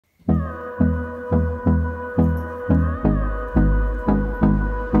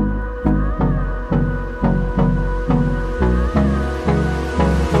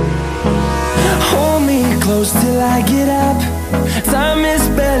I get up. Time is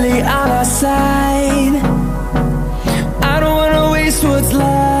barely on our side. I don't wanna waste what's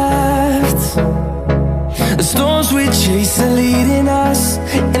left. The storms we chase are leading us,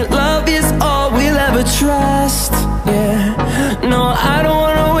 and love is all we'll ever trust. Yeah, no, I don't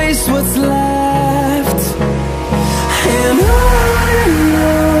wanna waste what's left. And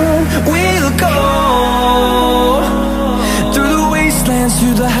on we'll go, through the wastelands,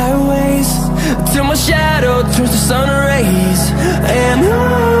 through the highways, till my shadow turns to sun rays. And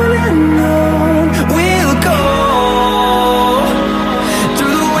on we'll go,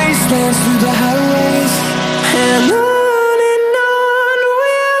 through the wastelands, through the highways, and on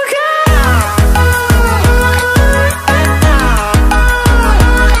we'll go.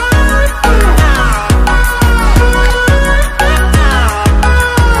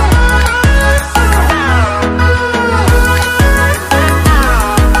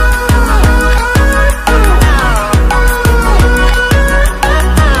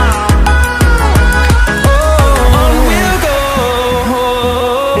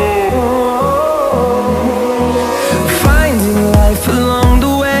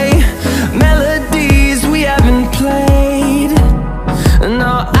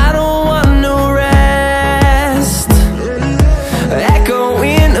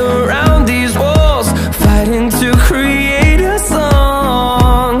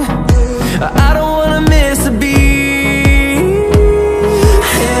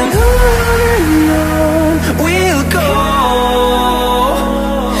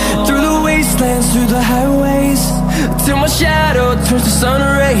 Through the highways, till my shadow turns to sun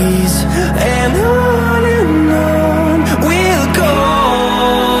rays. And on we'll go,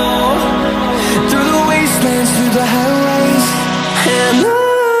 through the wastelands, through the highways, and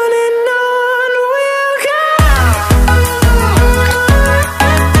on we'll go.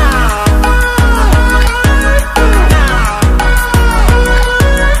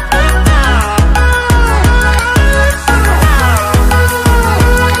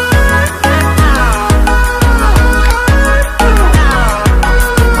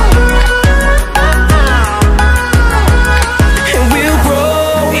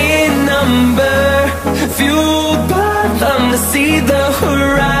 See the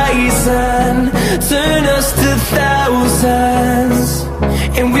horizon, turn us to thousands,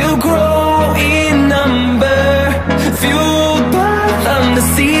 and we'll grow in number, fueled by them to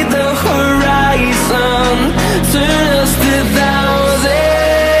see the horizon, turn us to thousands.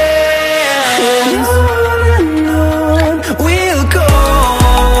 And on we'll go,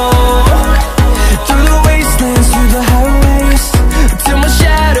 through the wastelands, through the highways, till my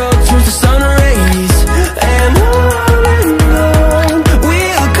shadow turns to sun rays. And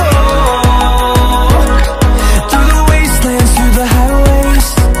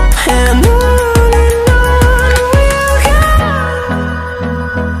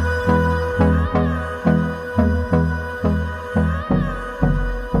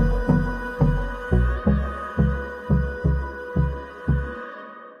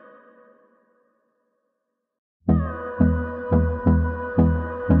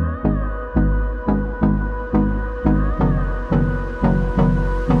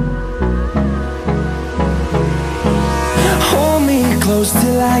close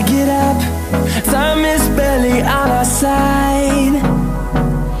till I get up. Time is barely on our side.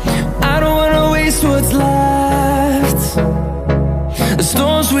 I don't wanna waste what's left. The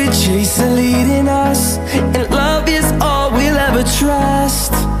storms we chase are leading us, and love is all we'll ever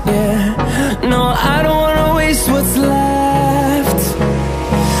trust. Yeah, no, I don't wanna waste what's left.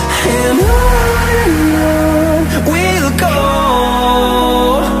 And on we'll go,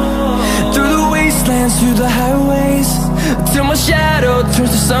 through the wastelands, through the highways, till my shadow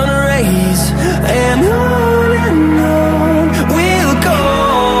turns to sun rays. And on we'll go,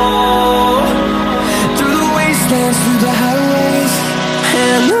 through the wastelands, through the highways,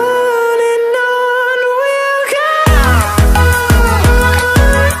 and on we'll go.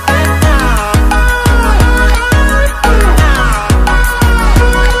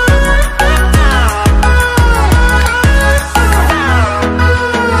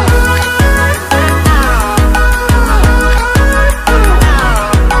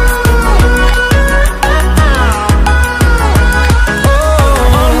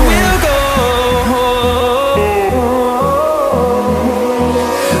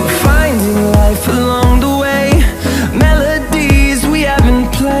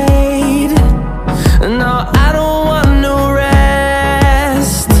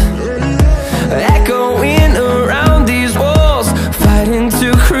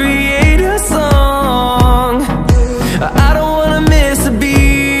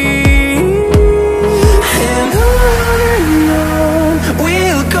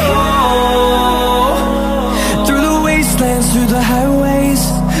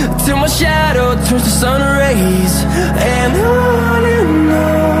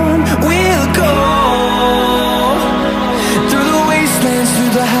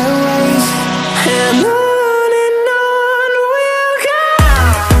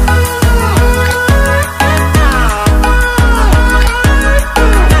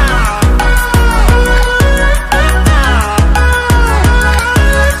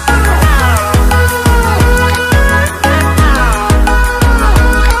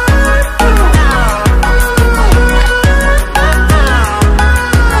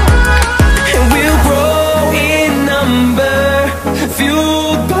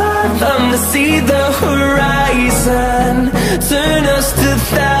 see the horizon turn us to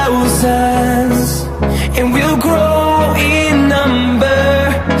thousands, and we'll grow